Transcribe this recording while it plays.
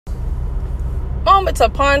Moment to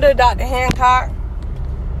ponder, Dr. Hancock.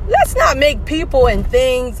 Let's not make people and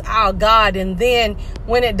things our God, and then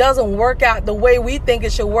when it doesn't work out the way we think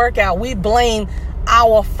it should work out, we blame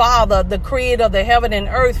our Father, the creator of the heaven and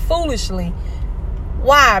earth, foolishly.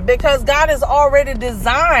 Why? Because God has already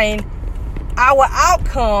designed our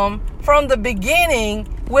outcome from the beginning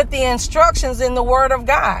with the instructions in the Word of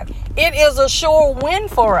God. It is a sure win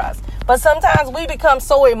for us. But sometimes we become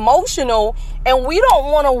so emotional and we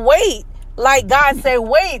don't want to wait. Like God said,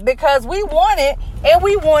 wait, because we want it and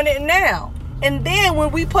we want it now. And then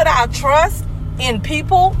when we put our trust in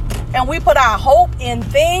people and we put our hope in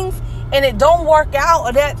things and it don't work out,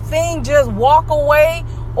 or that thing just walk away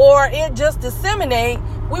or it just disseminate,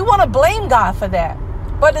 we want to blame God for that.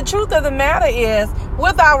 But the truth of the matter is,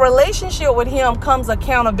 with our relationship with Him comes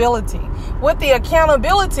accountability. With the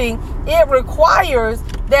accountability, it requires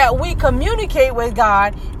that we communicate with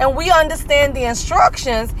God and we understand the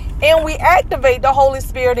instructions and we activate the Holy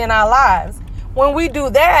Spirit in our lives. When we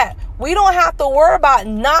do that, we don't have to worry about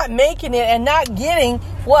not making it and not getting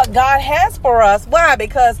what God has for us. Why?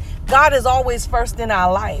 Because God is always first in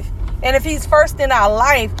our life. And if He's first in our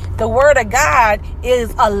life, the Word of God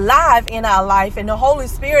is alive in our life and the Holy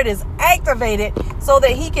Spirit is activated so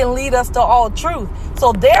that He can lead us to all truth.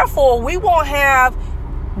 So therefore, we won't have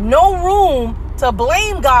no room to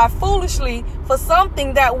blame God foolishly for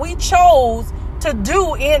something that we chose to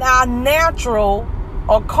do in our natural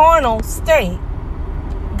or carnal state.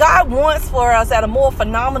 God wants for us at a more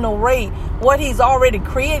phenomenal rate what He's already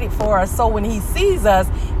created for us. So when He sees us,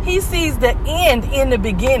 He sees the end in the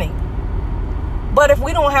beginning. But if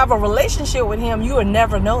we don't have a relationship with Him, you will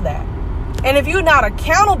never know that. And if you're not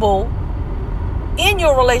accountable in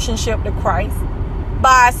your relationship to Christ,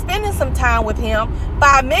 by spending some time with Him,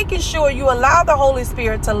 by making sure you allow the Holy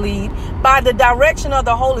Spirit to lead, by the direction of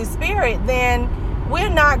the Holy Spirit, then we're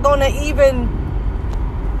not going to even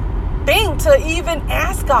think to even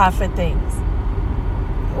ask God for things.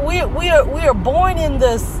 We are born in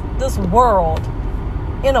this world,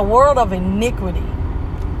 in a world of iniquity.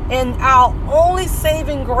 And our only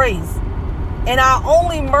saving grace and our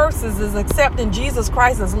only mercies is accepting Jesus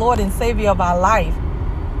Christ as Lord and Savior of our life.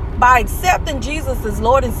 By accepting Jesus as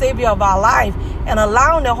Lord and Savior of our life and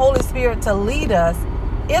allowing the Holy Spirit to lead us,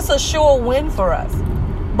 it's a sure win for us.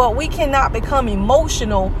 But we cannot become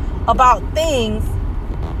emotional about things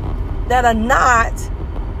that are not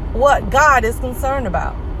what God is concerned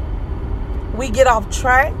about. We get off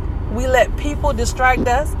track. We let people distract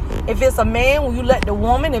us. If it's a man, you let the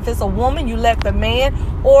woman. If it's a woman, you let the man,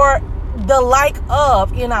 or the like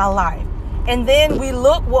of in our life. And then we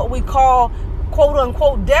look what we call quote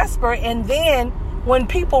unquote desperate. And then when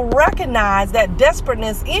people recognize that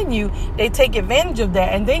desperateness in you, they take advantage of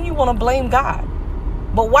that. And then you want to blame God.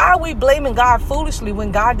 But why are we blaming God foolishly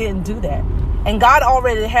when God didn't do that? And God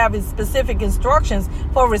already have His specific instructions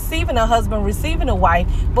for receiving a husband, receiving a wife.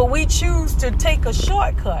 But we choose to take a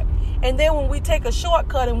shortcut. And then when we take a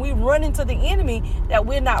shortcut and we run into the enemy that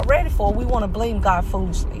we're not ready for, we want to blame God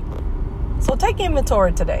foolishly. So take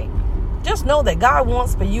inventory today. Just know that God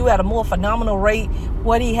wants for you at a more phenomenal rate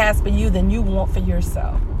what He has for you than you want for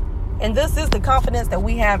yourself. And this is the confidence that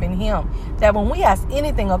we have in Him, that when we ask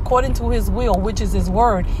anything according to His will, which is His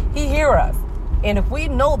word, He hears us. And if we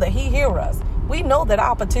know that He hears us, we know that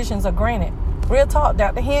our petitions are granted. Real talk,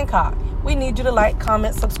 Dr. Hancock. We need you to like,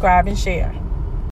 comment, subscribe, and share.